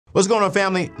What's going on,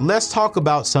 family? Let's talk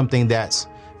about something that's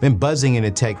been buzzing in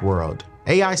the tech world,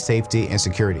 AI safety and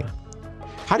security.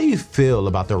 How do you feel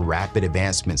about the rapid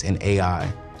advancements in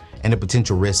AI and the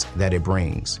potential risk that it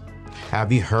brings?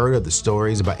 Have you heard of the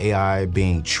stories about AI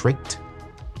being tricked?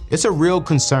 It's a real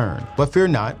concern, but fear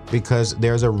not, because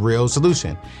there's a real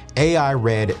solution: AI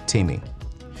red teaming.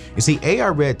 You see, AI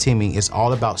red teaming is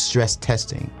all about stress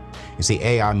testing. You see,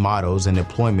 AI models and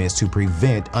deployments to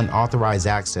prevent unauthorized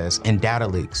access and data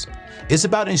leaks. It's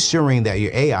about ensuring that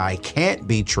your AI can't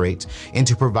be tricked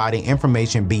into providing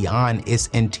information beyond its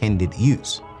intended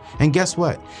use. And guess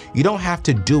what? You don't have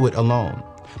to do it alone.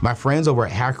 My friends over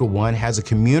at HackerOne has a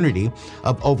community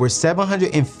of over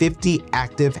 750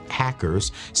 active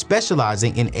hackers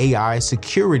specializing in AI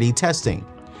security testing.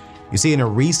 You see, in a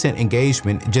recent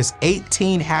engagement, just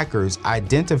 18 hackers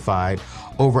identified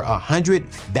over 100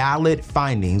 valid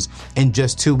findings in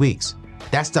just 2 weeks.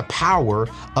 That's the power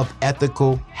of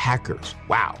ethical hackers.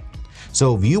 Wow.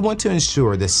 So if you want to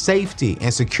ensure the safety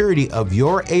and security of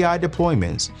your AI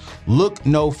deployments, look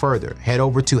no further. Head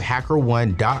over to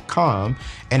HackerOne.com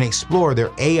and explore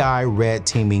their AI red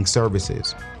teaming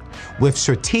services. With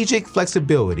strategic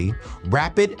flexibility,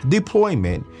 rapid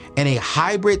deployment, and a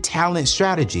hybrid talent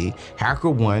strategy,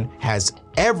 HackerOne has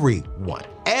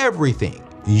everything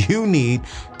you need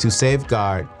to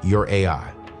safeguard your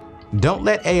AI. Don't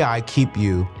let AI keep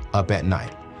you up at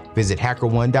night. Visit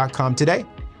HackerOne.com today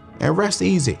and rest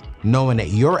easy, knowing that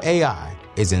your AI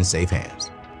is in safe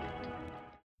hands.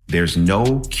 There's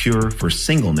no cure for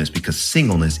singleness because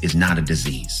singleness is not a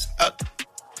disease.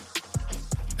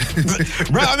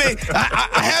 Bro, I mean,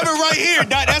 I have it right here.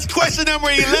 That's question number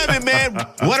 11, man.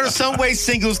 What are some ways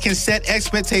singles can set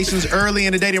expectations early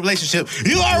in a dating relationship?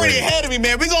 You already ahead of me,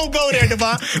 man. We're going to go there,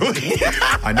 Devon.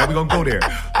 I know we're going to go there.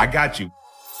 I got you.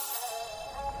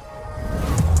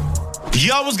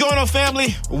 Yo, what's going on,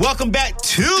 family? Welcome back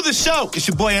to the show. It's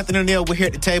your boy, Anthony O'Neill. We're here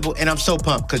at the table, and I'm so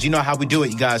pumped because you know how we do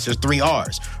it, you guys. There's 3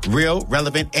 R's: real,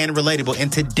 relevant, and relatable.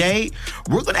 And today,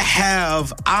 we're going to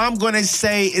have, I'm going to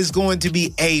say, is going to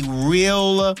be a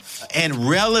real and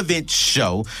relevant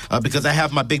show because I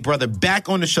have my big brother back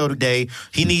on the show today.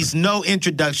 He needs no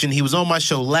introduction. He was on my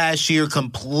show last year,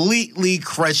 completely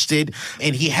crushed it,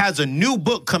 and he has a new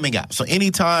book coming out. So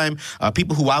anytime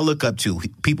people who I look up to,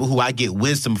 people who I get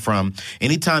wisdom from,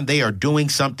 anytime they are doing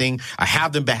something, I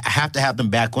have to have them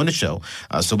back on the show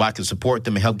so I can support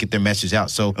them and help get their message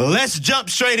out. So let's jump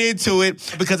straight into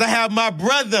it because I have my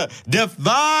brother,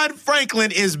 Devon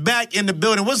Franklin, is back in the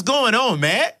building. What's going on,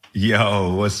 man?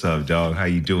 Yo, what's up, dog? How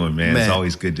you doing, man? It's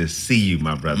always good to see you,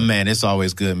 my brother. Man, it's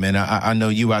always good, man. I know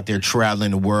you out there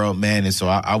traveling the world, man, and so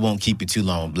I won't keep you too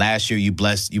long. Last year, you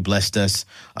blessed us,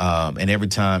 and every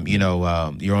time,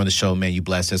 you're on the show, man, you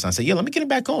blessed us. I said, let me get it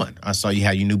back on. I saw you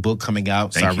had your new book coming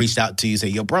out, so I reached out to you,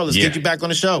 said, bro, let's get you back on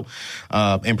the show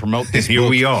and promote this book. Here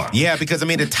we are. Yeah, because,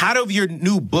 the title of your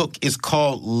new book is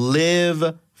called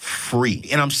Live Free.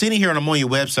 And I'm sitting here and I'm on your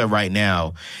website right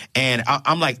now, and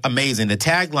I'm like, amazing. The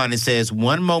tagline, it says,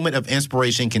 1 moment of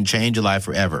inspiration can change your life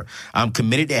forever. I'm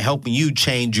committed to helping you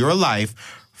change your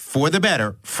life for the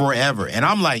better forever. And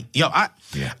I'm like,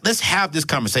 let's have this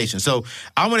conversation. So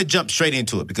I want to jump straight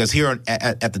into it because here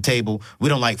at the table, we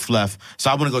don't like fluff. So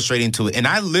I want to go straight into it. And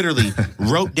I literally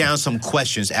wrote down some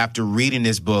questions after reading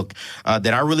this book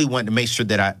that I really wanted to make sure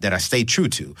that I stay true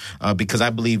to because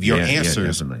I believe your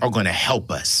answers are going to help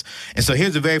us. And so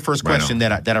here's the very first question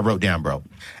that I wrote down, bro.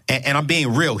 And I'm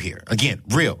being real here. Again,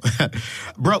 real.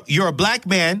 Bro, you're a black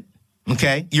man.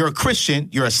 Okay, you're a Christian,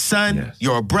 you're a son,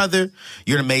 you're a brother,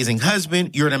 you're an amazing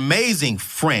husband, you're an amazing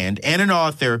friend and an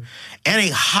author and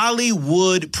a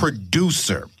Hollywood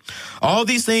producer. All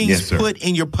these things put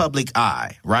in your public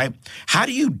eye, right? How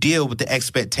do you deal with the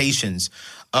expectations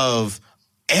of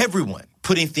everyone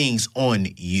putting things on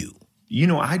you?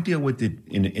 I deal with it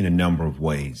in a number of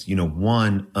ways.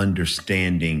 One,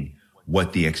 understanding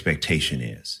what the expectation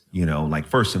is. Like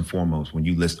first and foremost, when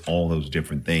you list all those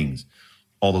different things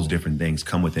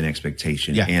come with an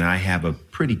expectation. Yeah. And I have a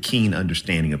pretty keen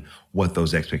understanding of what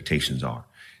those expectations are.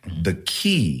 Mm-hmm. The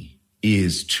key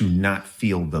is to not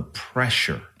feel the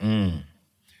pressure and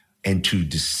to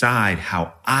decide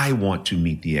how I want to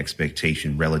meet the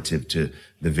expectation relative to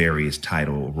the various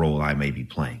title or role I may be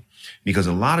playing. Because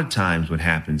a lot of times what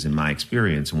happens in my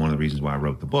experience, and one of the reasons why I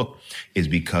wrote the book, is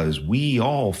because we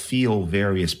all feel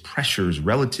various pressures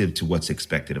relative to what's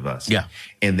expected of us. Yeah.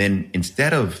 And then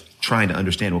instead of trying to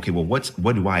understand, okay, well,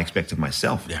 what do I expect of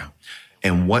myself? Yeah.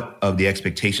 And what of the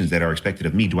expectations that are expected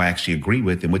of me do I actually agree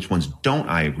with, and which ones don't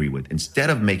I agree with?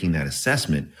 Instead of making that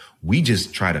assessment, we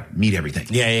just try to meet everything.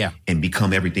 And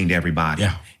become everything to everybody.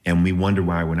 Yeah. And we wonder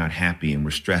why we're not happy, and we're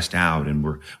stressed out, and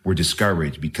we're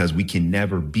discouraged because we can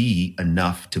never be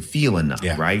enough to feel enough,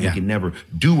 right? We can never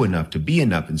do enough to be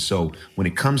enough. And so when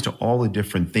it comes to all the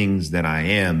different things that I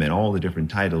am and all the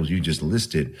different titles you just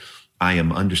listed, I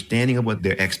am understanding of what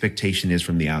their expectation is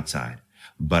from the outside.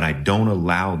 But I don't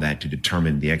allow that to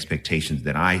determine the expectations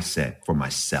that I set for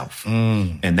myself.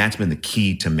 And that's been the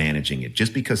key to managing it.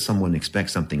 Just because someone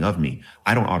expects something of me,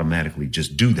 I don't automatically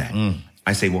just do that.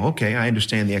 I say, well, okay, I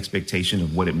understand the expectation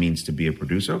of what it means to be a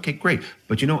producer. Okay, great.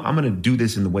 But I'm going to do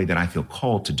this in the way that I feel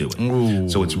called to do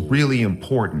it. So it's really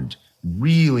important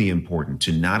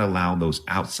to not allow those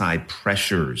outside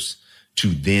pressures to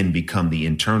then become the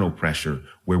internal pressure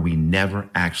where we never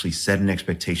actually set an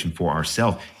expectation for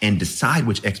ourselves and decide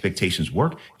which expectations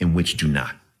work and which do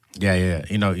not. Yeah.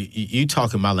 You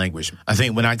talking my language. I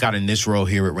think when I got in this role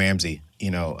here at Ramsey,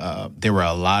 there were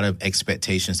a lot of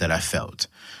expectations that I felt.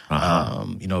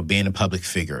 Being a public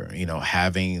figure,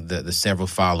 having the several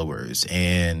followers,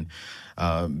 and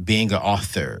being an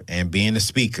author, and being a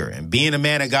speaker, and being a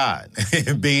man of God,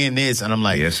 and being this, and I'm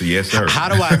like, yes, sir. How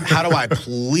do I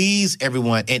please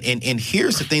everyone? And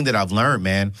here's the thing that I've learned,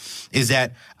 man, is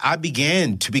that I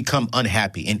began to become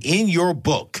unhappy. And in your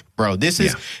book, bro, this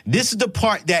is the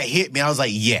part that hit me. I was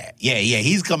like, yeah,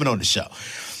 he's coming on the show.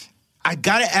 I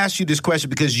got to ask you this question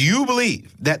because you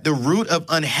believe that the root of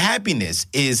unhappiness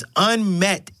is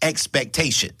unmet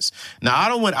expectations. Now, I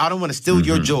don't want to steal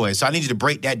your joy, so I need you to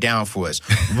break that down for us.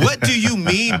 What do you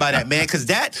mean by that, man? Because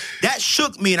that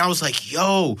shook me, and I was like,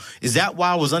 yo, is that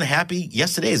why I was unhappy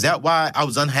yesterday? Is that why I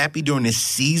was unhappy during this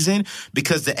season?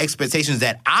 Because the expectations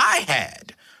that I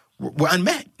had were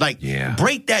unmet.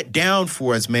 Break that down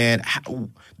for us, man.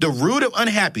 The root of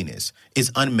unhappiness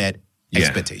is unmet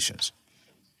expectations.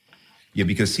 Yeah,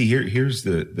 because see, here's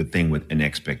the thing with an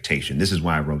expectation. This is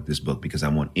why I wrote this book, because I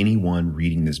want anyone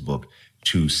reading this book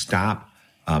to stop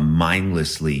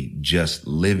mindlessly just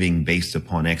living based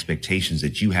upon expectations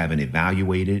that you haven't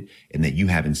evaluated and that you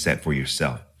haven't set for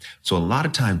yourself. So a lot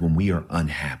of times when we are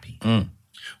unhappy,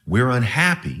 we're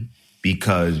unhappy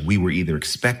because we were either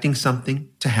expecting something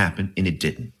to happen and it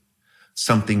didn't.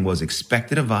 Something was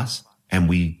expected of us and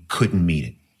we couldn't meet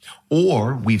it.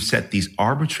 Or we've set these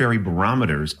arbitrary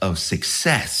barometers of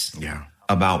success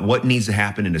about what needs to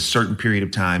happen in a certain period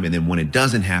of time. And then when it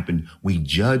doesn't happen, we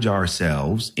judge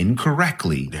ourselves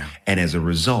incorrectly. And as a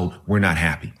result, we're not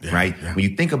happy, right? When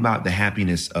you think about the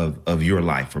happiness of your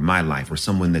life or my life or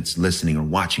someone that's listening or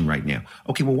watching right now,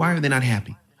 okay, well, why are they not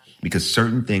happy? Because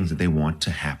certain things that they want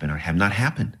to happen or have not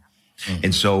happened.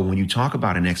 And so when you talk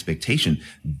about an expectation,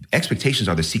 expectations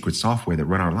are the secret software that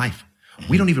run our life.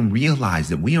 We don't even realize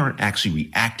that we aren't actually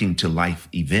reacting to life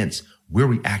events. We're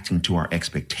reacting to our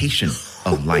expectation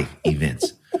of life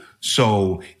events.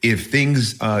 So if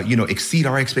things, exceed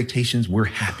our expectations, we're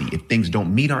happy. If things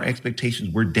don't meet our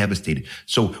expectations, we're devastated.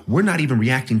 So we're not even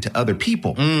reacting to other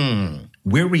people.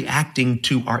 We're reacting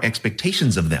to our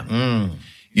expectations of them.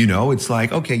 It's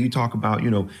like, okay, you talk about,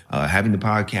 having the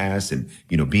podcast and,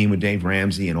 being with Dave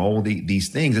Ramsey and all these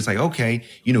things. It's like, okay,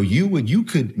 you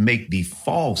could make the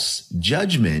false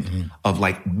judgment of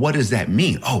like, what does that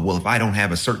mean? Oh, well, if I don't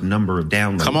have a certain number of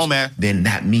downloads, come on, man, then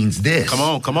that means this.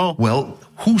 Come on. Well,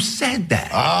 who said that?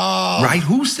 Oh. Right?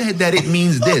 Who said that it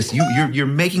means this? You're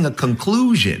making a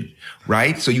conclusion,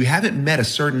 right? So you haven't met a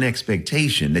certain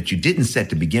expectation that you didn't set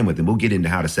to begin with, and we'll get into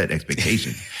how to set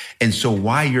expectations. And so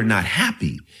why you're not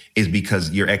happy is because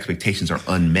your expectations are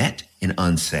unmet and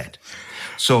unset.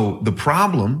 So the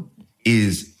problem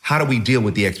is, how do we deal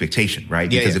with the expectation, right?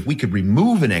 Because if we could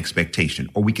remove an expectation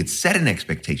or we could set an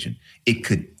expectation, it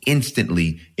could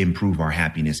instantly improve our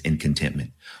happiness and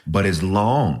contentment. But as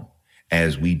long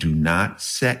as we do not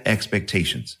set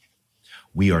expectations,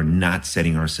 we are not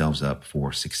setting ourselves up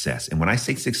for success. And when I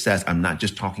say success, I'm not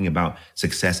just talking about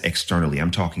success externally.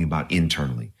 I'm talking about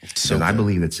internally. Because I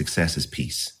believe that success is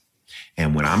peace.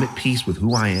 And when I'm at peace with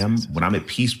who I am, when I'm at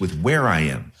peace with where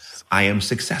I am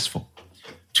successful.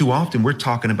 Too often we're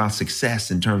talking about success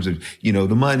in terms of, the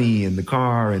money and the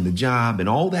car and the job and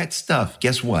all that stuff.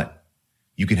 Guess what?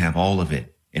 You can have all of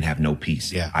it and have no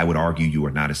peace. I would argue you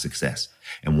are not a success.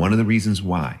 And one of the reasons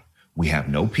why we have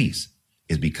no peace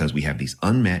is because we have these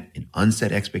unmet and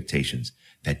unset expectations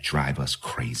that drive us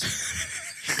crazy.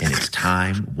 And it's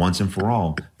time, once and for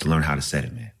all, to learn how to set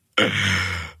it, man.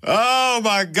 Oh,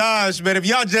 my gosh, man. If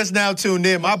y'all just now tuned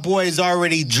in, my boy is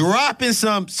already dropping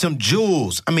some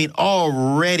jewels. I mean,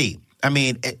 already. I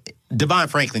mean, Devon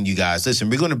Franklin, you guys, listen,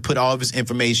 we're going to put all of his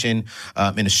information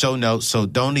in the show notes, so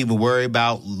don't even worry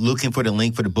about looking for the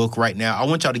link for the book right now. I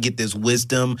want y'all to get this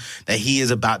wisdom that he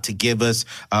is about to give us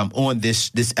on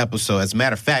this episode. As a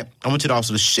matter of fact, I want you to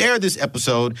also share this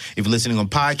episode. If you're listening on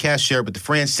podcast, share it with a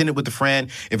friend, send it with a friend.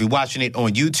 If you're watching it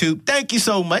on YouTube, thank you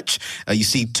so much. You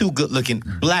see two good-looking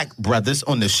black brothers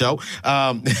on the show.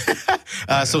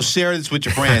 So share this with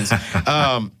your friends.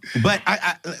 But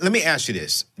let me ask you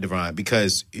this, Devon,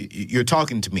 because you're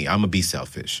talking to me. I'm going to be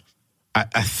selfish.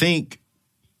 I think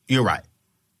you're right.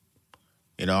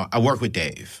 You know, I work with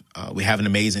Dave. We have an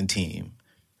amazing team.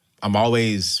 I'm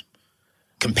always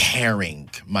comparing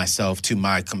myself to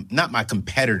not my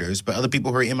competitors, but other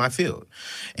people who are in my field.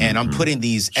 And I'm putting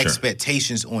these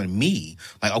expectations on me.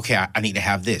 Like, okay, I need to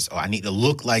have this. Or I need to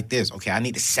look like this. Okay, I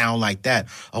need to sound like that.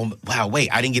 Oh, wow, wait,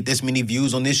 I didn't get this many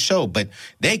views on this show, but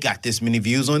they got this many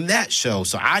views on that show.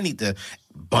 So I need to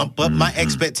bump up my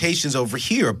expectations over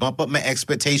here, bump up my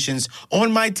expectations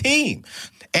on my team.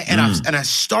 And I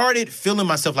started feeling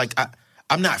myself like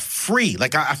I'm not free.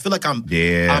 Like I feel like I'm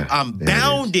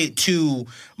bounded to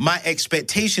my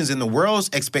expectations and the world's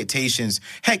expectations.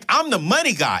 Heck, I'm the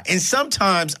money guy. And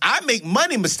sometimes I make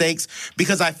money mistakes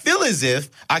because I feel as if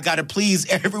I got to please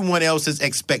everyone else's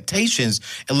expectations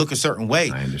and look a certain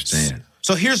way. I understand.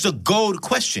 So here's the gold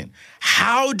question.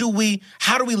 How do we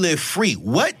live free?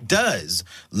 What does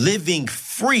living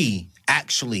free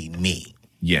actually mean?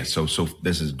 Yes, so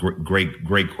this is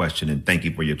great question, and thank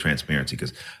you for your transparency,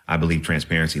 because I believe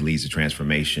transparency leads to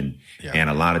transformation. Yeah. And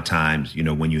a lot of times, you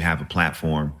know, when you have a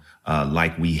platform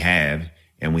like we have,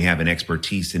 and we have an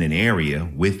expertise in an area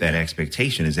with that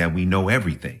expectation, is that we know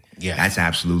everything. Yeah, that's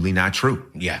absolutely not true.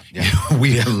 Yeah.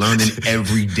 We are learning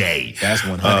every day. That's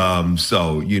 100.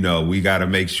 So, you know, we got to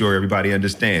make sure everybody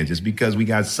understands. Just because we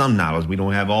got some knowledge, we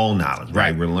don't have all knowledge,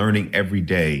 right? We're learning every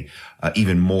day,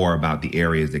 even more about the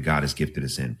areas that God has gifted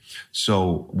us in.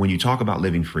 So when you talk about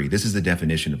living free, this is the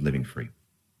definition of living free.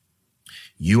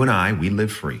 You and I, we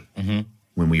live free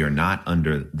when we are not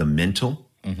under the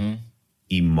mental,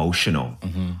 emotional,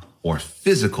 or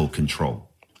physical control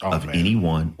of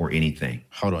anyone or anything.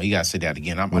 Hold on, you gotta say that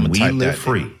again. When we live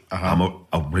free, I'm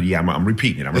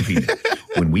repeating it.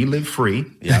 When we live free,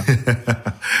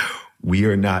 we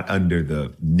are not under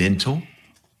the mental,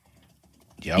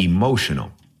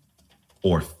 emotional,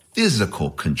 or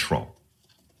physical control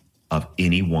of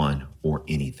anyone or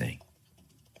anything.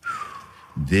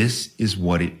 This is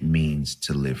what it means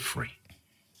to live free.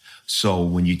 So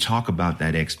when you talk about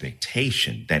that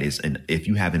expectation, that is, if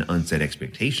you have an unset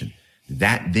expectation,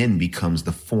 that then becomes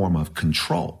the form of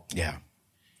control. Yeah.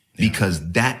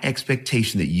 Because that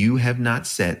expectation that you have not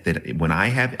set, that when I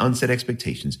have unset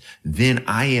expectations, then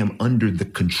I am under the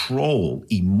control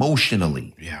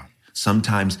emotionally. Yeah.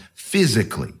 Sometimes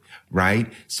physically,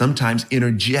 right? Sometimes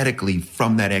energetically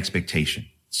from that expectation.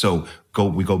 So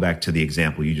we go back to the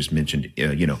example you just mentioned,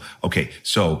 okay,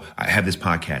 so I have this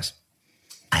podcast.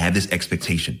 I have this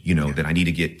expectation, that I need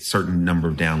to get certain number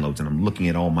of downloads, and I'm looking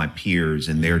at all my peers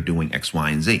and they're doing X, Y,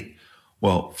 and Z.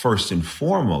 Well, first and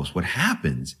foremost, what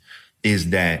happens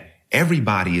is that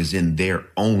everybody is in their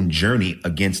own journey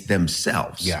against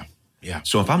themselves. Yeah.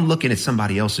 So if I'm looking at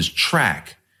somebody else's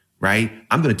track, right,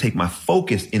 I'm going to take my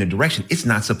focus in a direction it's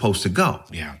not supposed to go.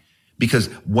 Yeah. Because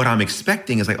what I'm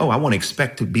expecting is like, I want to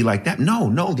expect to be like that.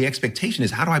 No, the expectation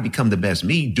is, how do I become the best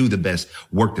me, do the best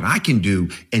work that I can do,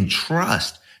 and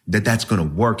trust that that's going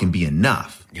to work and be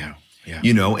enough. Yeah.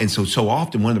 And so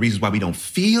often one of the reasons why we don't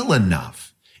feel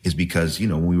enough is because,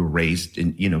 when we were raised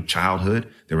in, childhood,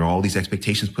 there were all these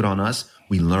expectations put on us.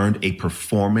 We learned a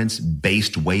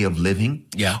performance-based way of living.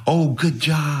 Yeah. Oh, good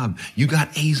job. You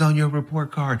got A's on your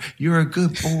report card. You're a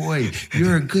good boy.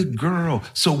 You're a good girl.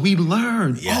 So we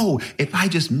learned, if I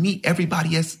just meet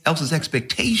everybody else's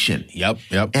expectation. Yep.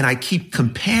 And I keep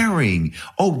comparing,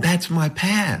 that's my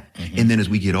path. Mm-hmm. And then as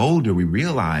we get older, we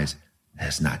realize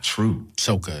that's not true.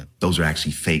 So good. Those are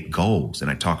actually fake goals. And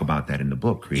I talk about that in the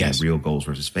book, creating real goals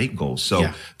versus fake goals. So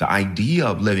the idea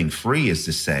of living free is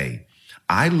to say,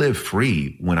 I live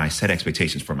free when I set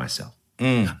expectations for myself.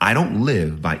 I don't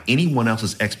live by anyone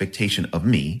else's expectation of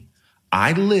me.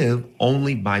 I live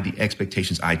only by the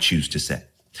expectations I choose to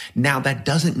set. Now, that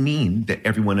doesn't mean that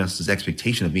everyone else's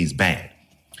expectation of me is bad.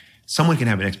 Someone can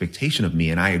have an expectation of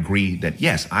me, and I agree that,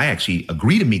 yes, I actually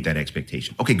agree to meet that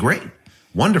expectation. Okay, great.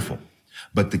 Wonderful.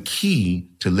 But the key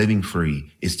to living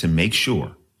free is to make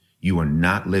sure you are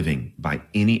not living by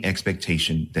any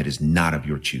expectation that is not of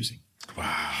your choosing.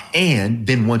 Wow. And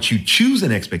then once you choose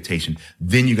an expectation,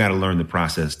 then you got to learn the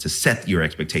process to set your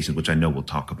expectations, which I know we'll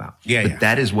talk about. But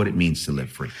that is what it means to live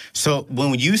free. So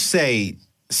when you say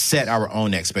set our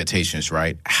own expectations,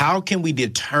 right? How can we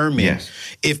determine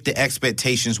if the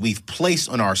expectations we've placed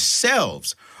on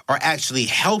ourselves are actually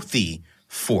healthy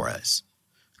for us?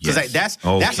 Because that's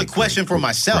a question for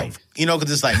myself, you know,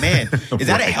 because it's like, man, is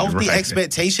that a healthy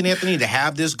expectation, Anthony, to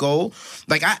have this goal?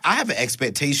 Like, I have an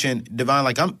expectation, Devon,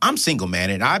 like I'm single, man,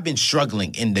 and I've been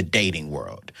struggling in the dating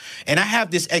world. And I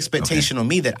have this expectation on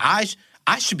me that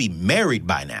I should be married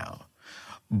by now,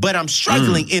 but I'm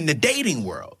struggling in the dating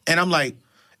world. And I'm like,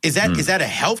 is that a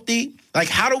healthy, like,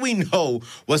 how do we know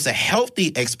what's a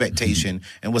healthy expectation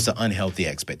and what's an unhealthy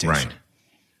expectation?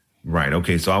 Right.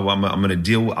 Okay. So I'm going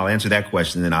to I'll answer that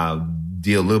question, and I'll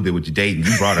deal a little bit with your dating.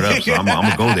 You brought it up, so I'm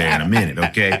going to go there in a minute.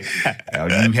 Okay.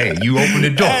 You open the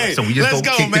door. So we just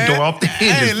go kick the door off the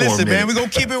hinges for a minute. Hey, listen, man, we're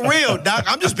going to keep it real, Doc.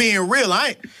 I'm just being real.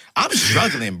 I'm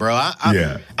struggling, bro.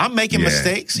 I'm making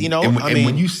mistakes, you know. And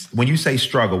when you say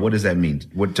struggle, what does that mean?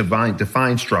 What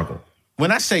define struggle?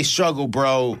 When I say struggle,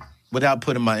 bro, without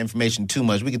putting my information too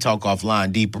much, we can talk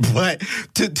offline deeper, but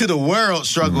to the world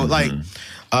struggle, like,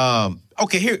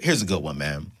 okay, here's a good one,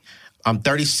 man. I'm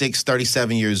 36,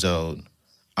 37 years old.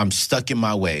 I'm stuck in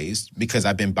my ways because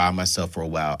I've been by myself for a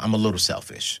while. I'm a little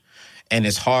selfish. And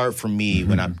it's hard for me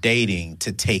when I'm dating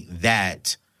to take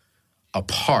that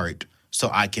apart so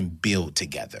I can build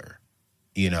together,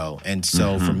 you know? And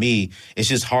so for me, it's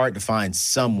just hard to find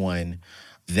someone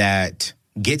that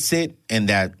gets it and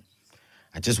that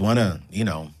I just want to, you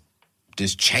know,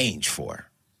 just change for.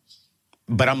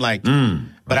 But I'm like,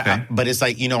 but it's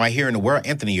like, you know, I hear in the world,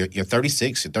 Anthony, you're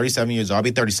 36, you're 37 years old. I'll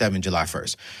be 37 July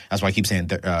 1st. That's why I keep saying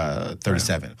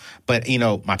 37. Right. But, you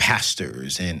know, my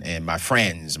pastors and my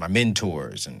friends, my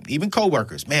mentors, and even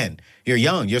coworkers, man, you're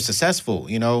young, you're successful,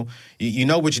 you know, you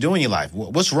know what you're doing in your life.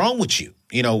 What's wrong with you?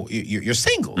 You know, you're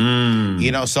single,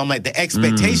 you know, so I'm like, the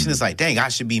expectation is like, dang, I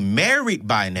should be married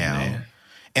by now. Man.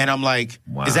 And I'm like,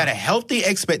 is that a healthy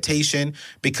expectation?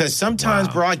 Because sometimes,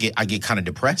 bro, I get kind of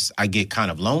depressed. I get kind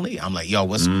of lonely. I'm like, yo,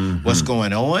 what's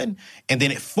going on? And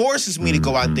then it forces me to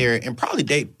go out there and probably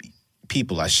date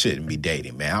people I shouldn't be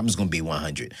dating, man. I'm just going to be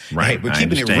 100. Right. Hey, we're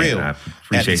keeping it real. I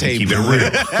appreciate you keeping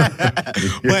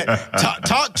it real. But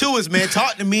talk to us, man.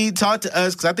 Talk to me. Talk to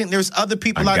us. Because I think there's other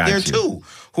people out there, too,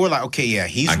 who are like, okay, yeah,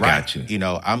 he's right. You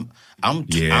know, I'm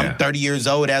 30 years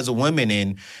old as a woman,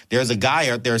 and there's a guy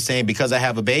out there saying because I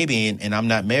have a baby and I'm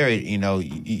not married, you know,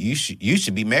 you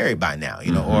should be married by now,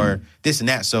 you know, or this and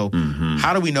that. So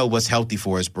how do we know what's healthy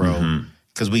for us, bro?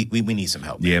 Because we need some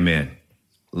help. Yeah, man.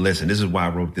 Listen, this is why I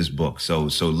wrote this book. So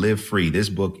Live Free. This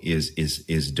book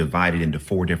is divided into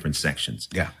 4 different sections.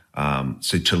 Yeah.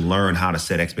 So to learn how to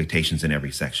set expectations in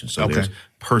every section. So there's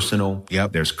personal,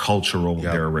 there's cultural,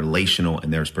 there are relational,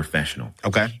 and there's professional.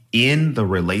 Okay. In the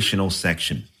relational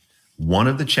section, one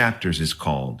of the chapters is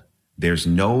called "There's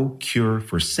No Cure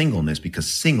for Singleness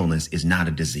because Singleness is Not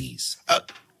a Disease."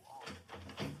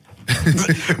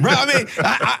 Bro, I mean,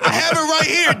 I have it right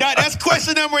here. That's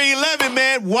question number 11,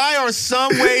 man. Why are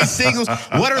some ways singles?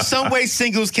 What are some ways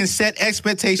singles can set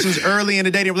expectations early in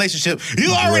a dating relationship?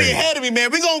 You already ahead of me, man.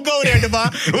 We're gonna go there, Devon.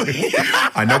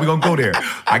 I know we're gonna go there.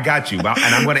 I got you, and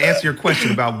I'm going to answer your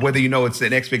question about whether you know it's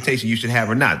an expectation you should have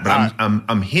or not. But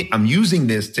I'm using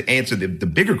this to answer the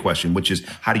bigger question, which is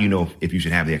how do you know if you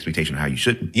should have the expectation or how you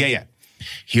shouldn't? Yeah.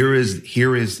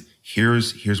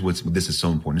 Here's what's, this is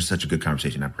so important. It's such a good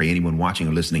conversation. I pray anyone watching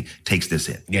or listening takes this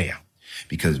in. Yeah.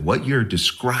 Because what you're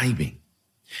describing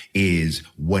is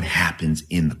what happens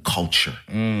in the culture.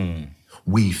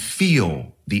 We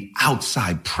feel the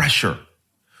outside pressure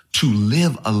to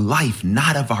live a life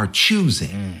not of our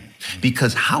choosing.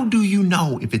 Because how do you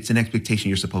know if it's an expectation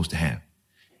you're supposed to have?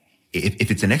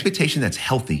 If it's an expectation that's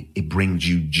healthy, it brings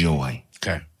you joy.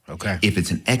 Okay. If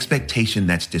it's an expectation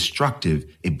that's destructive,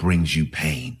 it brings you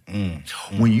pain.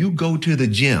 When you go to the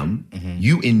gym,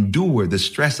 you endure the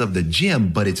stress of the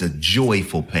gym, but it's a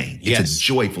joyful pain. It's a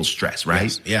joyful stress, right?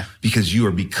 Yes. Yeah. Because you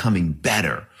are becoming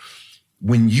better.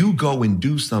 When you go and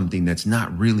do something that's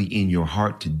not really in your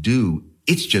heart to do,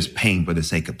 it's just pain for the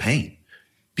sake of pain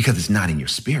because it's not in your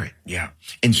spirit. Yeah.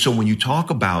 And so when you talk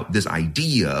about this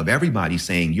idea of everybody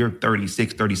saying you're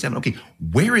 36, 37, okay,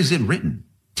 where is it written?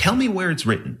 Tell me where it's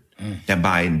written that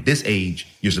by this age,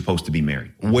 you're supposed to be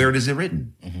married. Where is it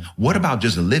written? What about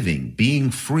just living,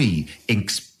 being free,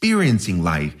 experiencing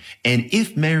life? And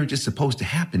if marriage is supposed to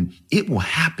happen, it will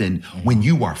happen when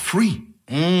you are free.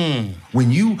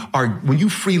 When you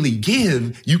freely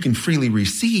give, you can freely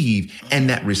receive. And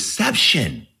that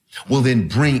reception will then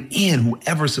bring in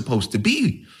whoever's supposed to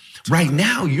be. Right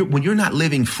now, when you're not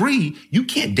living free, you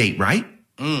can't date right.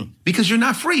 Because you're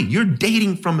not free. You're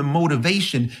dating from a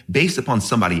motivation based upon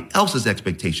somebody else's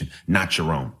expectation, not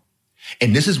your own.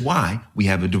 And this is why we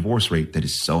have a divorce rate that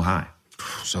is so high.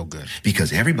 So good.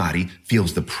 Because everybody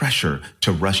feels the pressure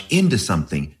to rush into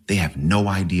something. They have no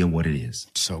idea what it is.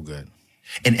 So good.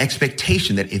 An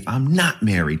expectation that if I'm not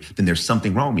married, then there's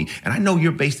something wrong with me. And I know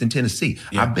you're based in Tennessee.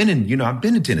 Yeah. I've been in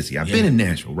Tennessee. I've been in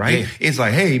Nashville, right? Yeah. It's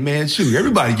like, hey, man, shoot,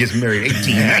 everybody gets married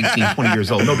 18, 19, 20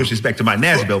 years old. No disrespect to my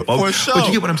Nashville folks. For sure. But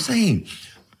you get what I'm saying?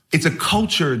 It's a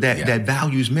culture that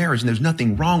values marriage, and there's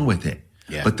nothing wrong with it.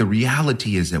 Yeah. But the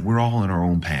reality is that we're all on our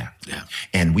own path. Yeah.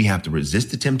 And we have to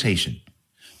resist the temptation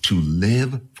to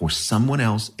live for someone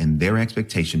else and their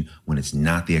expectation when it's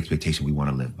not the expectation we want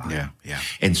to live by. Yeah, yeah.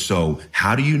 And so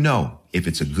how do you know if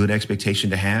it's a good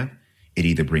expectation to have? It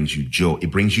either brings you joy.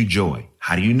 It brings you joy.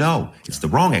 How do you know it's the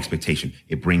wrong expectation?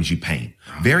 It brings you pain.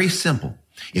 Very simple.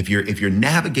 If you're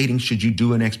navigating, should you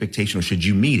do an expectation or should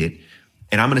you meet it?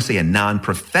 And I'm going to say a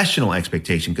non-professional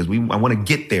expectation because I want to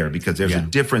get there because there's a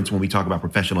difference when we talk about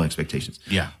professional expectations.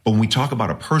 Yeah. But when we talk about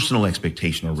a personal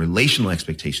expectation or relational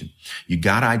expectation, you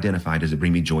got to identify, does it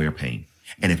bring me joy or pain?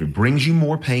 And if it brings you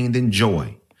more pain than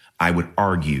joy, I would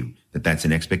argue that that's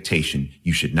an expectation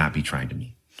you should not be trying to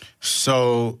meet.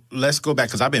 So let's go back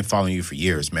because I've been following you for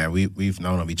years, man. We've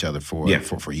known of each other for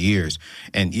years,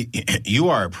 and you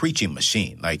are a preaching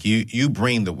machine. Like you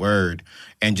bring the word,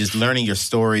 and just learning your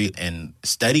story and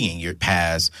studying your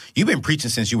past. You've been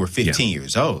preaching since you were 15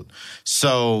 years old.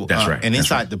 So that's right. And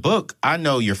inside the book, I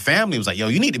know your family was like, "Yo,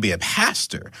 you need to be a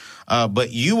pastor," but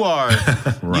you are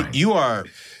right. you are.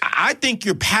 I think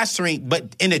you're pastoring,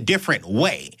 but in a different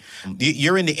way.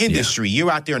 You're in the industry. Yeah.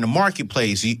 You're out there in the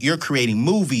marketplace. You're creating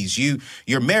movies.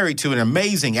 You're married to an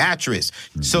amazing actress.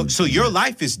 Mm-hmm. So your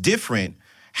life is different.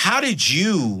 How did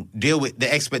you deal with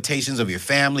the expectations of your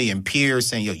family and peers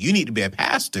saying, yo, you need to be a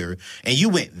pastor, and you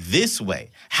went this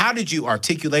way? How did you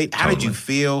articulate? How did you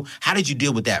feel? How did you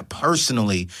deal with that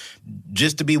personally?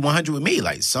 Just to be 100 with me.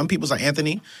 Like some people's like,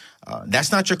 Anthony,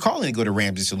 that's not your calling to go to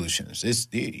Ramsey Solutions.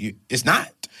 It's not.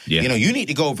 Yeah. You know, you need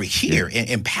to go over here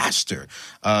and pastor.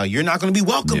 You're not going to be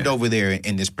welcomed over there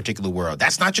in this particular world.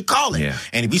 That's not your calling. Yeah.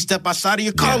 And if you step outside of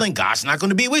your calling, God's not going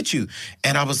to be with you.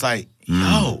 And I was like,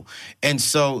 yo. And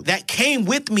so that came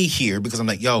with me here because I'm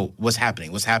like, yo, what's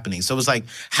happening? What's happening? So it was like,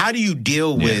 how do you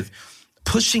deal with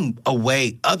pushing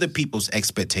away other people's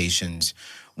expectations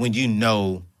when you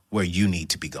know where you need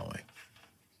to be going?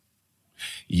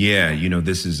 Yeah, you know,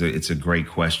 it's a great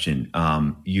question.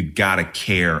 You gotta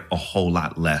care a whole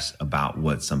lot less about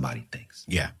what somebody thinks.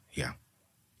 Yeah.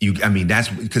 That's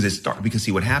because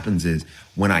see, what happens is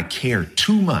when I care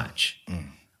too much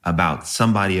about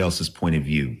somebody else's point of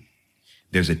view,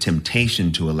 there's a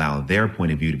temptation to allow their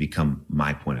point of view to become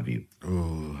my point of view.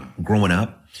 Ooh. Growing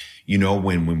up, you know,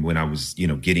 when I was, you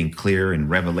know, getting clear and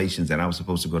revelations that I was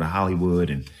supposed to go to Hollywood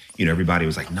and, you know, everybody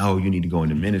was like, no, you need to go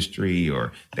into ministry,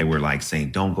 or they were like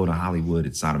saying, don't go to Hollywood.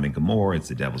 It's Sodom and Gomorrah. It's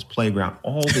the devil's playground,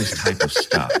 all this type of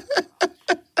stuff,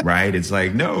 right? It's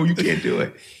like, no, you can't do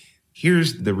it.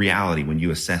 Here's the reality when you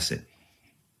assess it.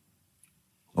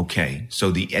 Okay,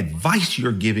 so the advice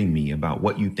you're giving me about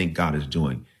what you think God is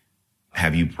doing,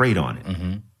 have you prayed on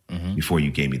it before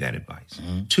you gave me that advice?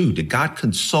 2, did God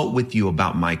consult with you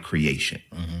about my creation?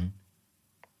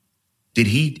 Did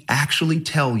he actually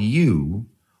tell you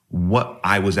what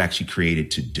I was actually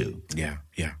created to do? Yeah.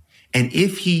 And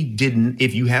if he didn't,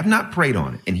 if you have not prayed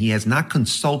on it and he has not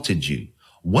consulted you,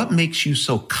 what makes you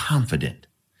so confident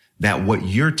that what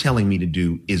you're telling me to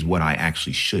do is what I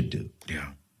actually should do?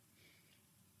 Yeah.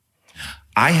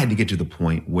 I had to get to the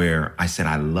point where I said,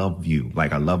 I love you.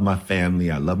 Like, I love my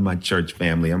family. I love my church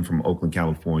family. I'm from Oakland,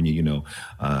 California. You know,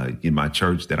 in my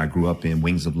church that I grew up in,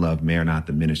 Wings of Love,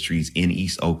 Maranatha Ministries in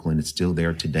East Oakland. It's still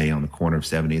there today on the corner of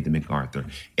 78th and MacArthur.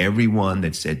 Everyone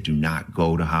that said, do not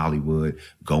go to Hollywood,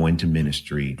 go into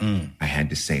ministry. I had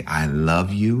to say, I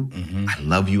love you. I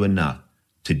love you enough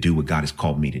to do what God has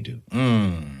called me to do.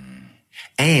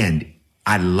 And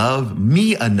I love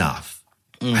me enough.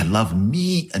 I love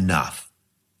me enough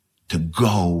to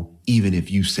go even if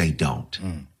you say don't.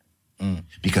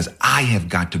 Because I have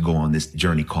got to go on this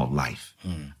journey called life.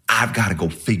 I've got to go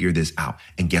figure this out.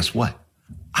 And guess what?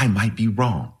 I might be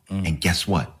wrong. And guess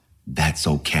what? That's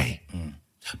okay.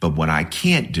 But what I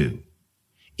can't do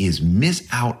is miss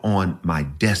out on my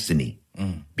destiny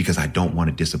because I don't want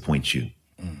to disappoint you.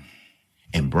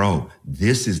 And bro,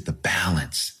 this is the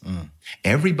balance.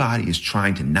 Everybody is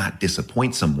trying to not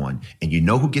disappoint someone. And you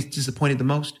know who gets disappointed the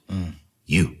most?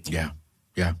 You. Yeah.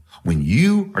 When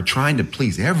you are trying to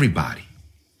please everybody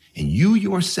and you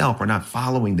yourself are not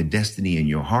following the destiny in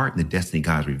your heart and the destiny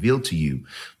God has revealed to you,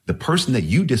 the person that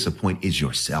you disappoint is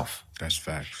yourself. That's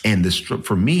facts. And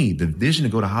for me, the vision to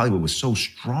go to Hollywood was so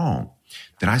strong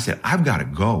that I said, I've got to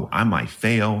go. I might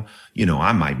fail,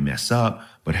 I might mess up,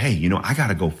 but hey, I got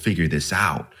to go figure this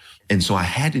out. And so I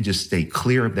had to just stay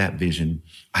clear of that vision.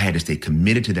 I had to stay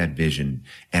committed to that vision.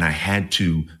 And I had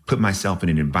to put myself in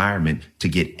an environment to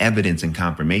get evidence and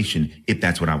confirmation if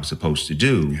that's what I was supposed to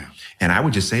do. Yeah. And I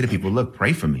would just say to people, look,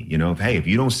 pray for me. If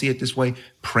you don't see it this way,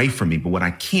 pray for me. But what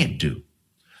I can't do,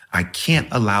 I can't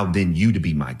allow then you to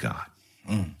be my God.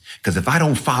 Because if I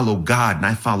don't follow God and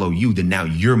I follow you, then now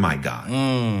you're my God.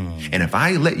 And if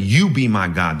I let you be my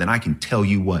God, then I can tell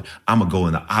you what, I'm going to go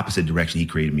in the opposite direction he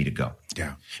created me to go.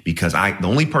 Yeah. Because the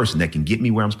only person that can get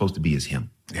me where I'm supposed to be is him.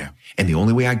 Yeah. And the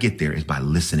only way I get there is by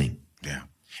listening. Yeah.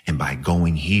 And by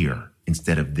going here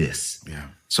instead of this. Yeah.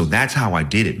 So that's how I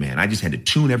did it, man. I just had to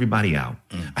tune everybody out.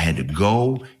 I had to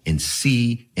go and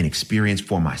see and experience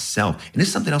for myself. And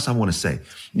there's something else I want to say,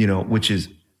 which is,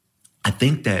 I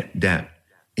think that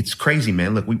it's crazy,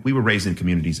 man. Look, we were raised in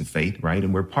communities of faith, right?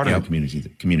 And we're part of a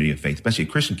community of faith, especially a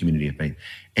Christian community of faith.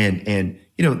 And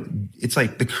it's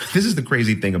like, this is the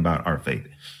crazy thing about our faith.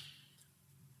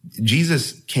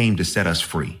 Jesus came to set us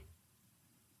free.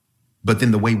 But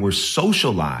then the way we're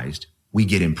socialized, we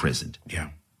get imprisoned. Yeah.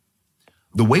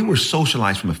 The way we're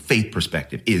socialized from a faith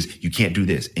perspective is you can't do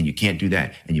this and you can't do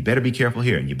that. And you better be careful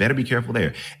here and you better be careful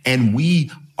there. And we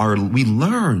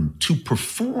learn to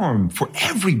perform for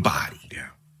everybody. Yeah.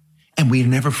 And we're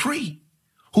never free.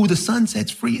 Who the Son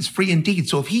sets free is free indeed.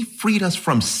 So if he freed us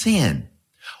from sin,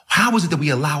 how is it that we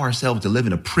allow ourselves to live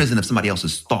in a prison of somebody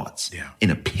else's thoughts and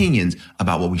opinions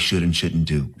about what we should and shouldn't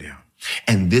do? Yeah.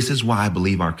 And this is why I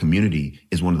believe our community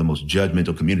is one of the most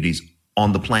judgmental communities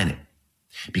on the planet,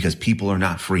 because people are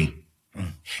not free.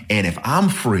 And if I'm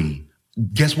free,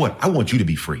 guess what? I want you to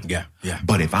be free. Yeah. Yeah.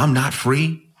 But if I'm not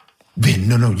free, then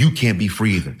no, you can't be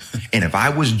free either. And if I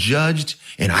was judged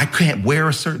and I can't wear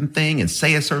a certain thing and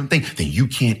say a certain thing, then you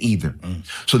can't either.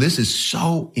 So this is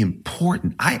so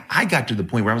important. I got to the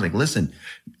point where I was like, listen,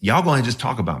 y'all going to just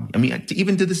talk about me. I mean,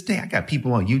 even to this day, I got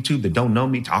people on YouTube that don't know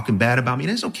me talking bad about me.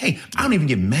 And it's okay. I don't even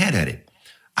get mad at it.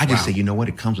 I just say, you know what?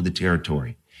 It comes with the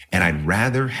territory. And I'd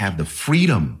rather have the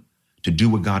freedom to do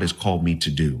what God has called me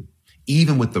to do,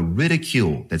 even with the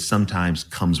ridicule that sometimes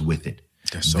comes with it,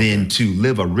 than to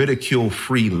live a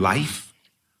ridicule-free life,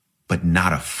 but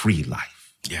not a free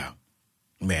life. Yeah.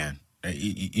 Man,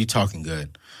 you're talking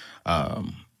good.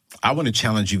 I want to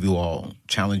challenge you all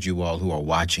who are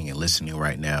watching and listening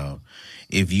right now.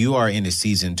 If you are in a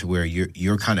season to where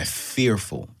you're kind of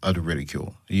fearful of the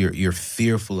ridicule, you're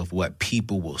fearful of what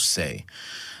people will say.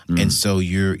 And so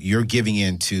you're giving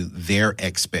in to their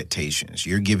expectations.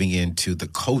 You're giving in to the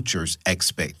culture's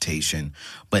expectation,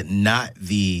 but not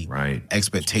the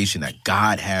expectation that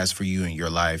God has for you in your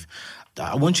life.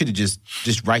 I want you to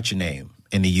just write your name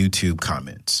in the YouTube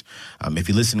comments. If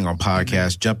you're listening on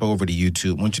podcast, jump over to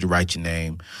YouTube. I want you to write your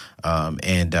name.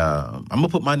 And I'm going to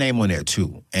put my name on there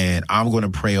too. And I'm going to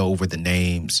pray over the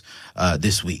names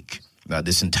this week.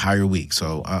 This entire week.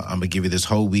 So I'm going to give you this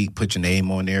whole week. Put your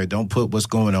name on there. Don't put what's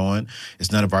going on.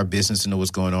 It's none of our business to know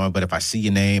what's going on. But if I see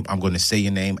your name, I'm going to say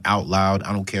your name out loud.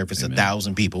 I don't care if it's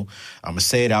 1,000 people. I'm going to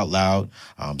say it out loud,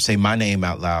 say my name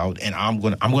out loud, and I'm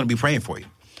going to be praying for you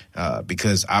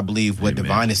because I believe what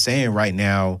Divine is saying right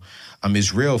now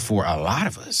is real for a lot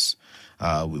of us.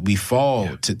 We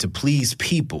fall to please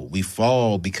people. We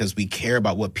fall because we care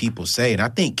about what people say. And I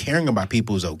think caring about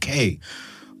people is okay.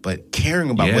 But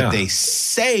caring about what they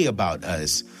say about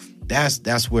us,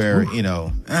 that's where,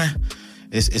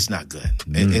 it's not good.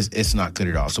 It's not good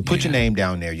at all. So put your name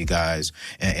down there, you guys,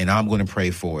 and I'm going to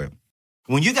pray for it.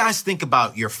 When you guys think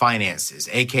about your finances,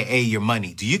 a.k.a. your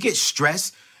money, do you get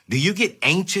stressed? Do you get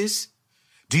anxious?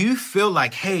 Do you feel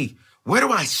like, hey, where do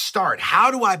I start?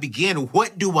 How do I begin?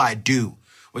 What do I do?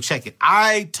 Well, check it.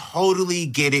 I totally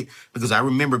get it because I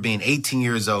remember being 18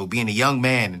 years old, being a young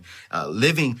man,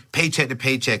 living paycheck to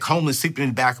paycheck, homeless, sleeping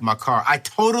in the back of my car. I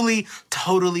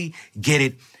totally get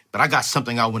it. But I got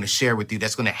something I want to share with you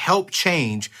that's going to help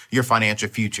change your financial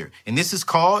future. And this is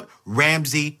called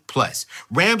Ramsey Plus.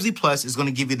 Ramsey Plus is going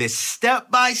to give you this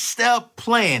step-by-step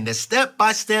plan, the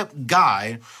step-by-step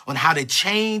guide on how to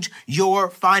change your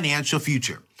financial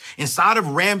future. Inside of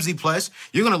Ramsey Plus,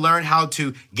 you're going to learn how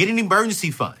to get an emergency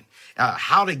fund,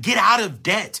 how to get out of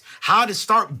debt, how to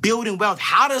start building wealth,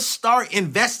 how to start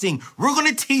investing. We're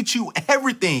going to teach you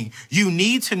everything you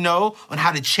need to know on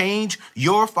how to change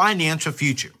your financial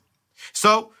future.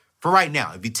 So for right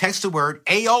now, if you text the word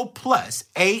AO plus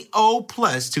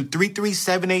to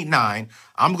 33789,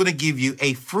 I'm going to give you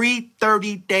a free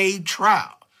 30-day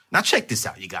trial. Now, check this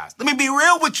out, you guys. Let me be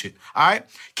real with you, all right?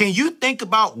 Can you think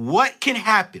about what can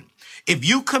happen if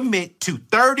you commit to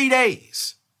 30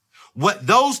 days, what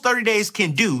those 30 days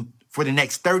can do for the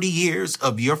next 30 years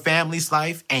of your family's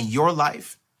life and your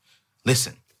life?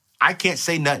 Listen, I can't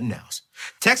say nothing else.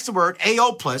 Text the word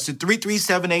AO Plus to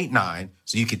 33789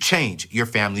 so you can change your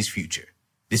family's future.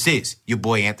 This is your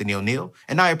boy Anthony O'Neal,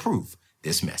 and I approve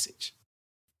this message.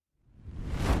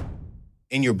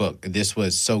 In your book, this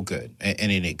was so good,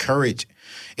 and it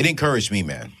encouraged me,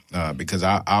 man, because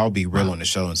I'll be real on the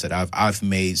show and said I've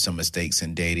made some mistakes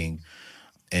in dating,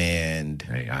 and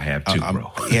hey, I have too,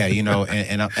 bro. Yeah, you know,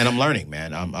 and I'm learning,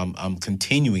 man. I'm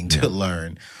continuing to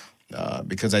learn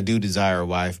because I do desire a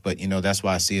wife, but you know that's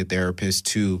why I see a therapist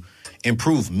to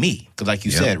improve me, because like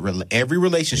you said, every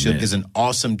relationship is an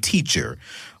awesome teacher.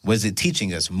 Was it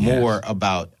teaching us more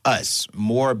about us,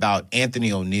 more about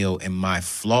Anthony O'Neal and my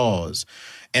flaws?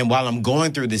 And while I'm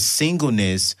going through this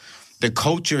singleness, the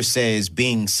culture says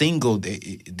being single,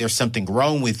 there's something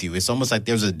wrong with you. It's almost like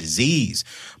there's a disease.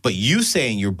 But you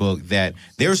say in your book that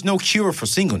there's no cure for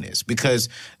singleness because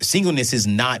singleness is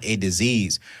not a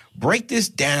disease. Break this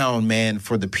down, man,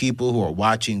 for the people who are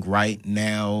watching right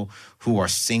now who are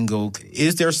single.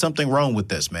 Is there something wrong with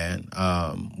this, man?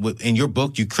 In your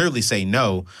book, you clearly say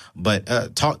no,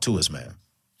 but talk to us, man.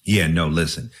 Yeah, no,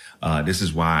 listen. This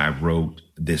is why I wrote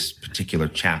this particular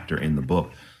chapter in the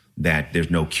book, that there's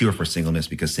no cure for singleness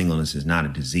because singleness is not a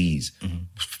disease. Mm-hmm.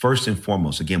 First and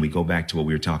foremost, again, we go back to what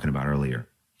we were talking about earlier.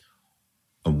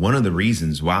 One of the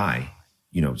reasons why,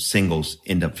 you know, singles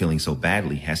end up feeling so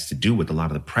badly has to do with a lot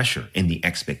of the pressure and the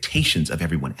expectations of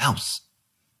everyone else.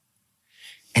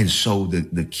 And so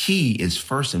the key is,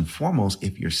 first and foremost,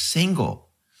 if you're single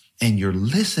and you're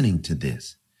listening to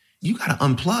this, you got to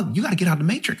unplug. You got to get out of the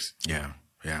matrix. Yeah.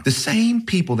 Yeah. The same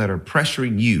people that are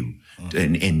pressuring you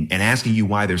and asking you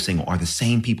why they're single are the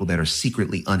same people that are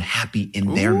secretly unhappy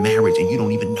in their marriage, and you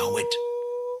don't even know it.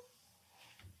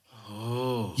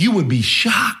 Oh. You would be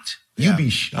shocked. Yeah. You'd be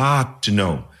shocked to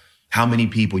know how many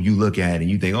people you look at and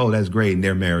you think, oh, that's great in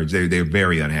their marriage. They're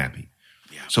very unhappy.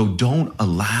 Yeah. So don't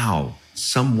allow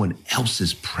someone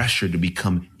else's pressure to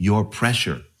become your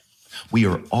pressure. We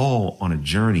are all on a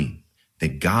journey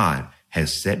that God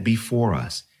has set before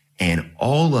us. And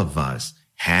all of us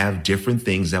have different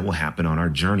things that will happen on our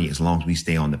journey as long as we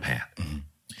stay on the path. Mm-hmm.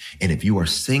 And if you are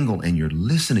single and you're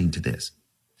listening to this,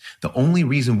 the only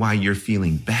reason why you're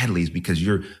feeling badly is because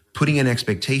you're putting an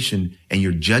expectation and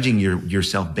you're judging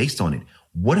yourself based on it.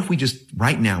 What if we just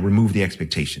right now remove the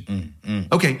expectation?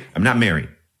 Mm-hmm. Okay, I'm not married.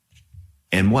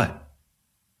 And what?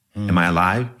 Mm-hmm. Am I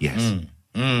alive? Yes.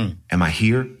 Mm-hmm. Am I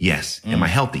here? Yes. Mm-hmm. Am I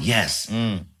healthy? Yes.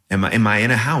 Mm-hmm. Am I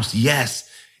in a house? Yes.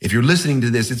 If you're listening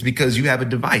to this, it's because you have a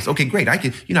device. Okay, great.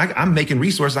 I'm making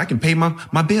resources. I can pay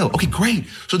my bill. Okay, great.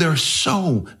 So there are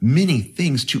so many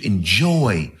things to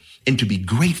enjoy and to be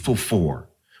grateful for,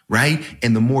 right?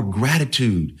 And the more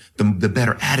gratitude, the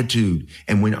better attitude.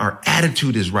 And when our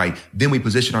attitude is right, then we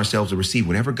position ourselves to receive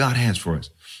whatever God has for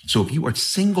us. So if you are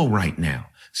single right now,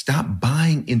 stop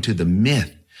buying into the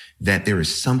myth that there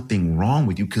is something wrong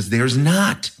with you, because there's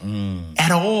not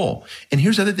at all. And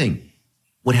here's the other thing.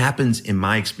 What happens in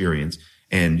my experience,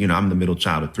 and, you know, I'm the middle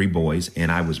child of 3 boys,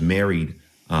 and I was married.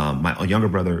 My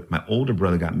older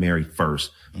brother got married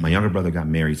first. My younger brother got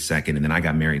married second, and then I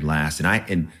got married last. And I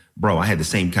had the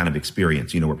same kind of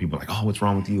experience, you know, where people are like, oh, what's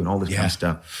wrong with you? And all this kind of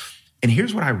stuff. And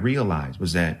here's what I realized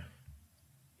was that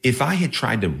if I had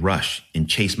tried to rush and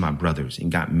chase my brothers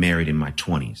and got married in my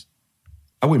 20s,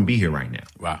 I wouldn't be here right now.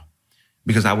 Wow.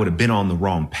 Because I would have been on the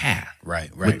wrong path.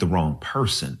 Right. With the wrong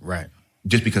person. Right.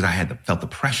 Just because I felt the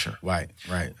pressure. Right.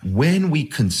 When we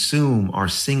consume our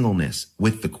singleness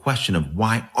with the question of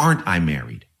why aren't I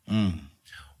married,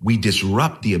 we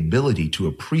disrupt the ability to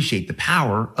appreciate the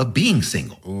power of being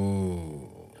single.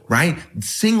 Ooh. Right?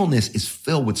 Singleness is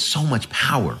filled with so much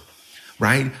power,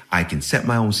 right? I can set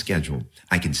my own schedule.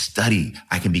 I can study.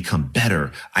 I can become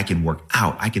better. I can work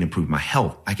out. I can improve my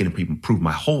health. I can improve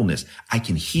my wholeness. I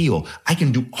can heal. I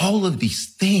can do all of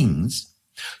these things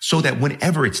so that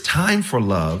whenever it's time for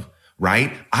love,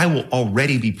 right, I will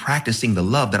already be practicing the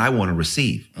love that I want to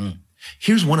receive.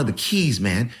 Here's one of the keys,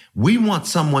 man. We want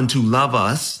someone to love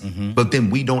us, but then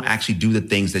we don't actually do the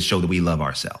things that show that we love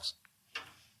ourselves.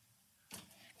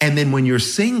 And then when you're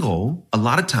single, a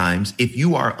lot of times, if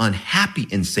you are unhappy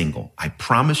and single, I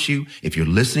promise you, if you're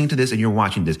listening to this and you're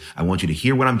watching this, I want you to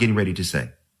hear what I'm getting ready to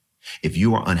say. If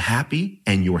you are unhappy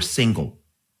and you're single,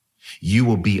 you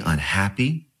will be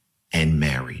unhappy and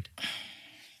married.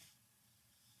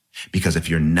 Because if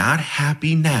you're not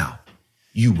happy now,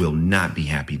 you will not be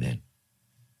happy then.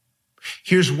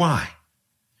 Here's why.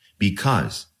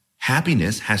 Because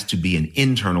happiness has to be an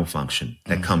internal function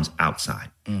that comes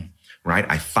outside, right?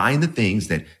 I find the things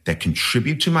that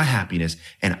contribute to my happiness,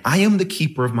 and I am the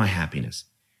keeper of my happiness.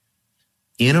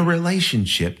 in a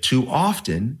relationship, too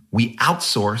often we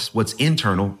outsource what's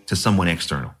internal to someone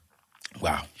external.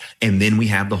 Wow. And then we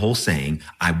have the whole saying,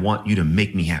 I want you to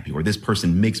make me happy, or this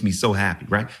person makes me so happy,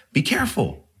 right? Be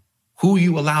careful who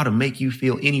you allow to make you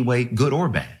feel any way, good or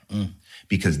bad,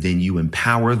 because then you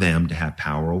empower them to have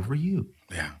power over you.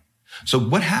 Yeah. So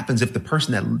what happens if the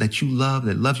person that you love,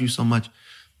 that loves you so much,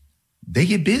 they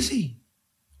get busy,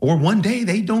 or one day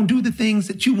they don't do the things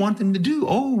that you want them to do?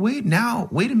 Oh, wait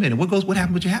a minute. What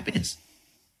happened with your happiness?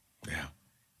 Yeah.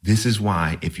 This is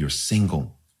why if you're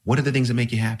single, what are the things that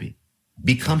make you happy?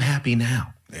 Become happy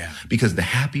now. Yeah. Because the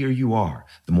happier you are,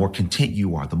 the more content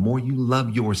you are, the more you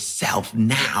love yourself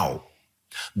now,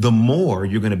 the more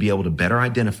you're going to be able to better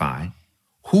identify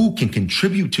who can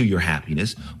contribute to your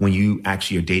happiness when you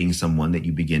actually are dating someone that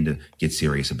you begin to get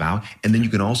serious about. And then you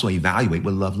can also evaluate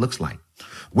what love looks like.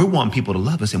 We're wanting people to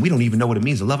love us, and we don't even know what it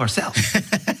means to love ourselves.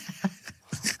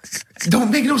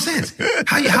 Don't make no sense.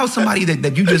 How somebody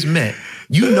that you just met,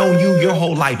 you know you your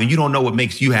whole life, and you don't know what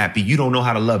makes you happy. You don't know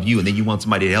how to love you, and then you want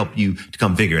somebody to help you to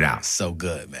come figure it out. So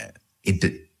good, man.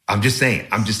 I'm just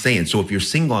saying. So if you're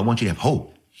single, I want you to have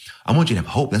hope. I want you to have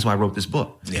hope. That's why I wrote this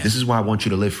book. Yeah. This is why I want you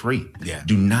to live free. Yeah.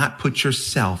 Do not put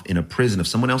yourself in a prison of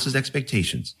someone else's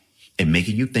expectations and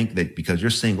making you think that because you're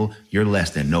single, you're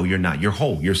less than. No, you're not. You're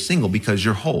whole. You're single because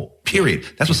you're whole. Period.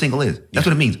 That's what single is. That's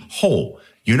what it means. Whole.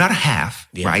 You're not a half,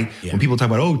 right? Yeah. When people talk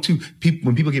about,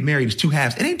 when people get married, it's two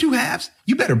halves. It ain't two halves.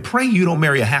 You better pray you don't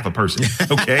marry a half a person,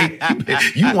 okay?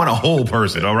 You want a whole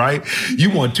person, all right?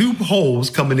 You want two wholes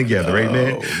coming together,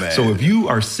 amen? Man. So if you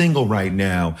are single right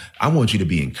now, I want you to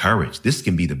be encouraged. This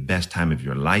can be the best time of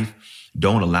your life.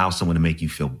 Don't allow someone to make you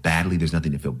feel badly. There's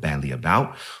nothing to feel badly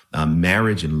about.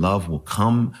 Marriage and love will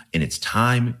come in its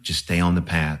time. Just stay on the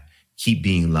path. Keep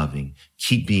being loving.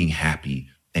 Keep being happy.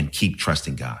 And keep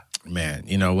trusting God. Man,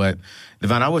 you know what,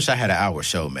 Devon? I wish I had an hour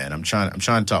show, man. I'm trying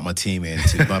to talk my team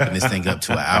into bumping this thing up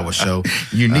to an hour show.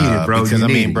 You need it, bro. Because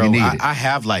I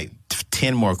have like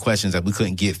 10 more questions that we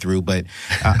couldn't get through, but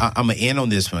I'm gonna end on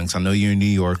this one because I know you're in New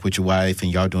York with your wife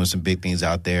and y'all doing some big things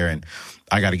out there, and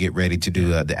I got to get ready to do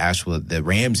the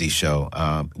Ramsey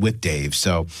show with Dave.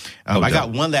 So I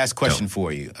got one last question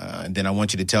for you, and then I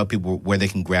want you to tell people where they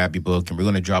can grab your book, and we're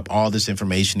going to drop all this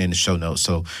information in the show notes.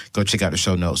 So go check out the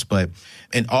show notes. But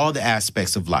in all the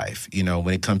aspects of life, you know,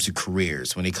 when it comes to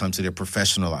careers, when it comes to their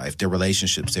professional life, their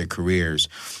relationships, their careers,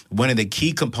 one of the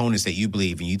key components that you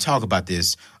believe, and you talk about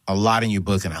this a lot in your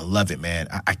book, and I love it, man.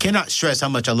 I cannot stress how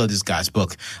much I love this guy's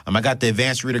book. I got the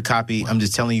advanced reader copy. I'm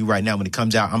just telling you right now, when it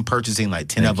comes out, I'm purchasing like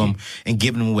 10 of them and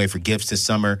giving them away for gifts this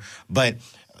summer. But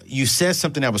you said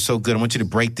something that was so good. I want you to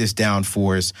break this down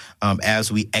for us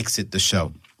as we exit the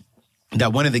show.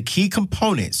 That one of the key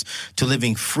components to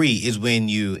living free is when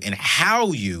you and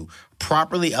how you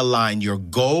properly align your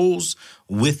goals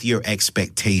with your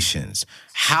expectations.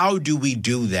 How do we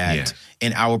do that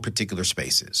in our particular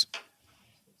spaces?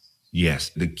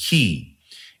 Yes. The key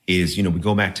is, we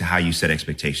go back to how you set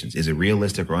expectations. Is it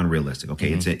realistic or unrealistic?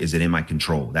 Okay. Is it in my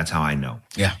control? That's how I know.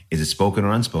 Yeah. Is it spoken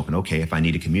or unspoken? Okay. If I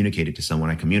need to communicate it to someone,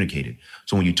 I communicate it.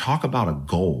 So when you talk about a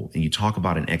goal and you talk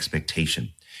about an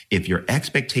expectation, if your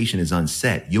expectation is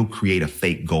unset, you'll create a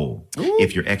fake goal. Ooh.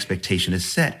 If your expectation is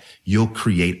set, you'll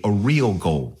create a real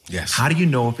goal. Yes. How do you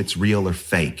know if it's real or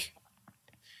fake?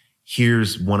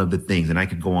 Here's one of the things, and I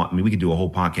could go on. We could do a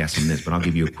whole podcast on this, but I'll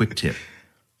give you a quick tip.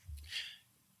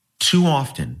 Too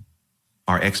often,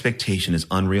 our expectation is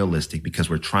unrealistic because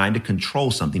we're trying to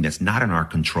control something that's not in our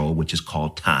control, which is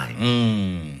called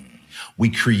time. We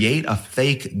create a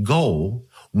fake goal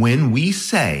when we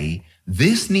say,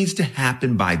 this needs to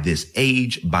happen by this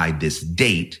age, by this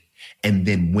date. And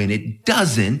then when it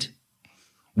doesn't,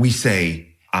 we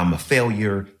say, I'm a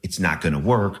failure. It's not going to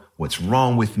work. What's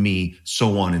wrong with me?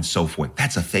 So on and so forth.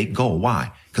 That's a fake goal.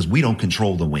 Why? Because we don't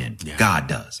control the when. Yeah. God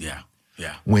does. Yeah.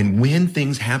 Yeah. When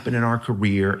things happen in our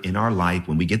career, in our life,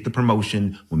 when we get the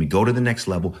promotion, when we go to the next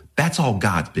level, that's all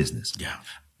God's business. Yeah.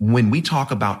 When we talk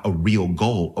about a real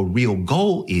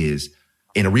goal is,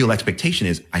 and a real expectation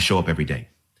is, I show up every day.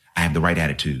 I have the right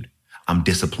attitude. I'm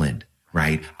disciplined,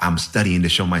 right? I'm studying to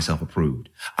show myself approved.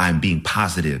 I'm being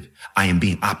positive. I am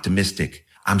being optimistic.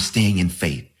 I'm staying in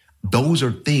faith. Those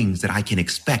are things that I can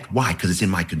expect. Why? Because it's in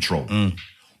my control.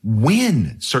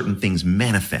 When certain things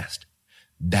manifest,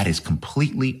 that is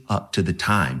completely up to the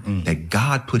time that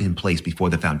God put in place before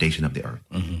the foundation of the earth.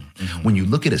 When you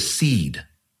look at a seed,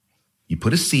 you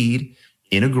put a seed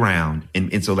in a ground.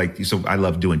 And so I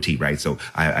love doing tea, right? So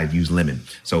I use lemon.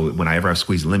 So whenever I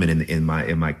squeeze lemon in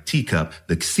my teacup,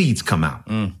 the seeds come out.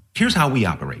 Here's how we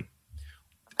operate.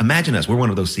 Imagine us, we're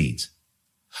one of those seeds.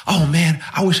 Oh man,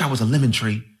 I wish I was a lemon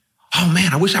tree. Oh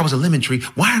man, I wish I was a lemon tree.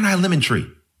 Why aren't I a lemon tree?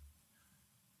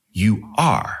 You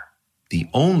are. The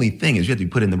only thing is you have to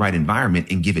be put in the right environment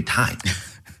and give it time.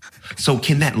 So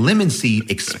can that lemon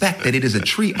seed expect that it is a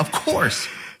tree? Of course.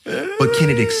 But can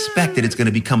it expect that it's going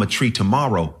to become a tree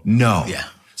tomorrow? No. Yeah.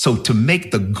 So to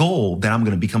make the goal that I'm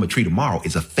going to become a tree tomorrow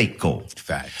is a fake goal.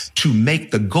 Facts. To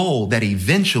make the goal that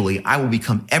eventually I will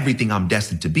become everything I'm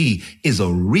destined to be is a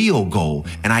real goal.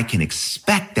 And I can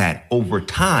expect that over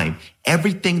time,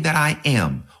 everything that I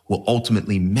am will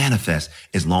ultimately manifest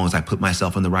as long as I put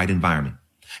myself in the right environment.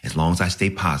 As long as I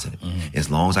stay positive, as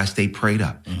long as I stay prayed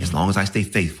up, as long as I stay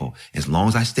faithful, as long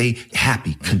as I stay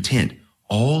happy, content,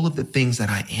 all of the things that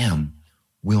I am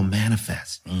will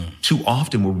manifest. Too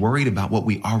often we're worried about what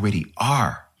we already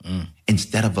are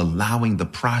instead of allowing the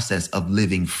process of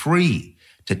living free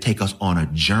to take us on a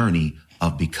journey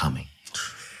of becoming.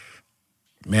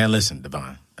 Man, listen,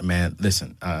 Devon. Man,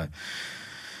 listen.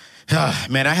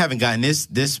 Man, I haven't gotten this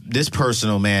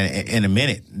personal, man, in a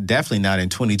minute. Definitely not in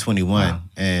 2021. Wow.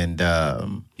 And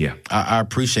I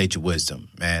appreciate your wisdom,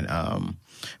 man.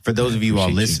 For those of you all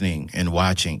listening and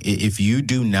watching, if you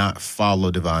do not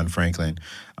follow Devon Franklin,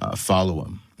 follow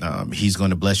him. He's going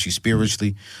to bless you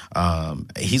spiritually.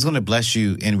 He's going to bless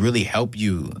you and really help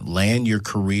you land your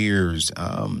careers.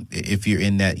 If you're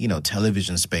in that,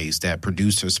 television space, that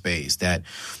producer space, that,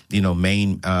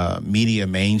 main media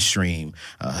mainstream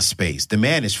space, the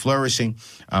man is flourishing.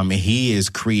 And he is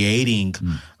creating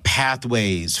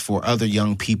pathways for other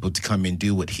young people to come and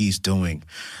do what he's doing.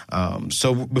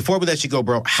 So before we let you go,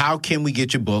 bro, how can we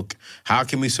get your book? How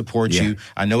can we support you?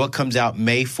 I know it comes out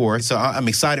May 4th, so I'm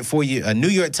excited for you. A New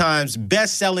York Times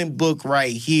best-selling book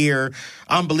right here.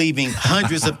 I'm believing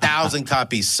hundreds of thousand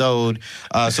copies sold.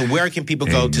 So where can people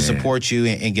go to support you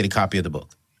and get a copy of the book?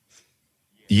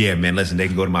 Yeah, man, listen, they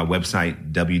can go to my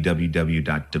website,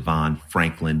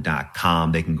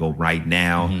 www.devonfranklin.com. They can go right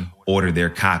now, order their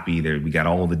copy. We got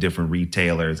all the different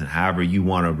retailers, and however you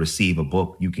want to receive a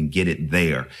book, you can get it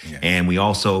there. Yeah. And we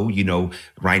also,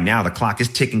 right now the clock is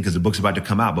ticking because the book's about to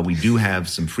come out, but we do have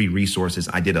some free resources.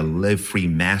 I did a Live Free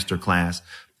Masterclass.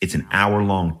 It's an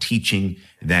hour-long teaching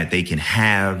that they can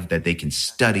have, that they can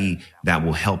study, that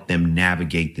will help them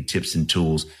navigate the tips and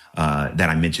tools that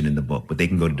I mentioned in the book. But they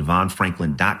can go to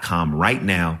devonfranklin.com right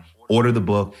now, order the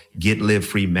book, get Live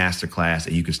Free Masterclass,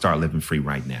 and you can start living free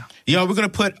right now. We're going to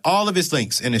put all of his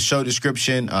links in the show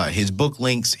description, his book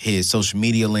links, his social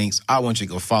media links. I want you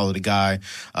to go follow the guy.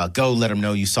 Go let him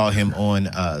know you saw him on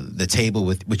the table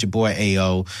with your boy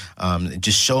AO.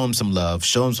 Just show him some love,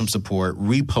 show him some support,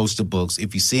 repost the books.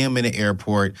 If you see him in the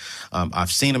airport,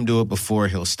 I've seen him do it before.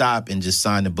 He'll stop and just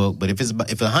sign the book. But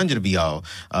if 100 of y'all,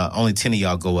 only 10 of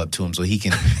y'all go up to him so he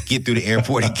can get through the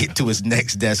airport and get to his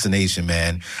next destination,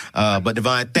 man. But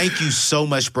Devon, thank you so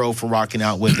much, bro, for rocking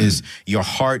out with us. Your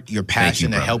heart, your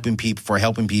passion and helping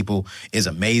people is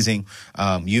amazing.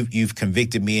 You've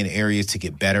convicted me in areas to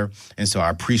get better, and so I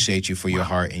appreciate you for your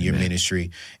heart and your ministry.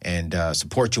 And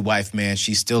support your wife, man.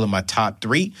 She's still in my top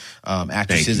 3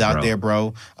 actresses out there,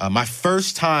 bro. My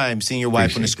first time seeing your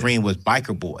wife on the screen was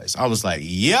Biker Boys. I was like,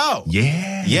 yo,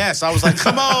 yes. I was like,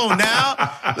 come on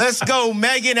now, let's go,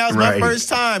 Megan. That was my first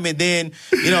time, and then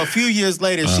a few years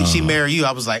later, she married you.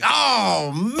 I was like,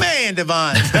 oh man,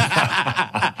 Devon.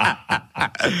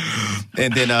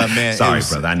 And then, man. Sorry,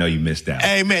 brother. I know you missed out.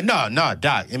 Hey, man. No,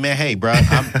 Doc. Man, hey, bro.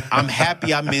 I'm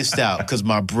happy I missed out because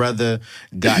my brother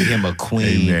got him a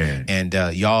queen. Amen. And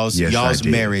y'all's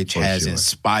marriage has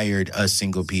inspired us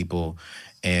single people.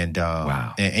 And,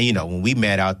 wow. And when we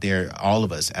met out there, all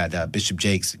of us at Bishop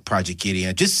Jake's Project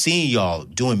Gideon, just seeing y'all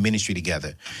doing ministry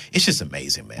together, it's just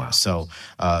amazing, man. Wow. So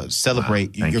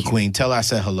celebrate your queen. Tell her I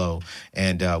said hello,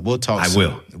 and we'll talk soon. I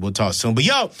will. We'll talk soon. But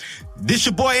this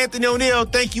your boy, Anthony O'Neal.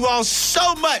 Thank you all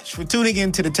so much for tuning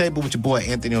in to the table with your boy,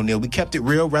 Anthony O'Neal. We kept it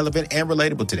real, relevant, and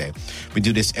relatable today. We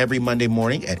do this every Monday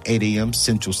morning at 8 a.m.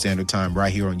 Central Standard Time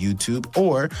right here on YouTube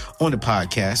or on the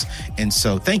podcast. And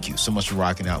so thank you so much for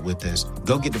rocking out with us.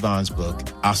 Go get Devon's book.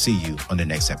 I'll see you on the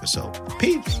next episode.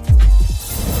 Peace.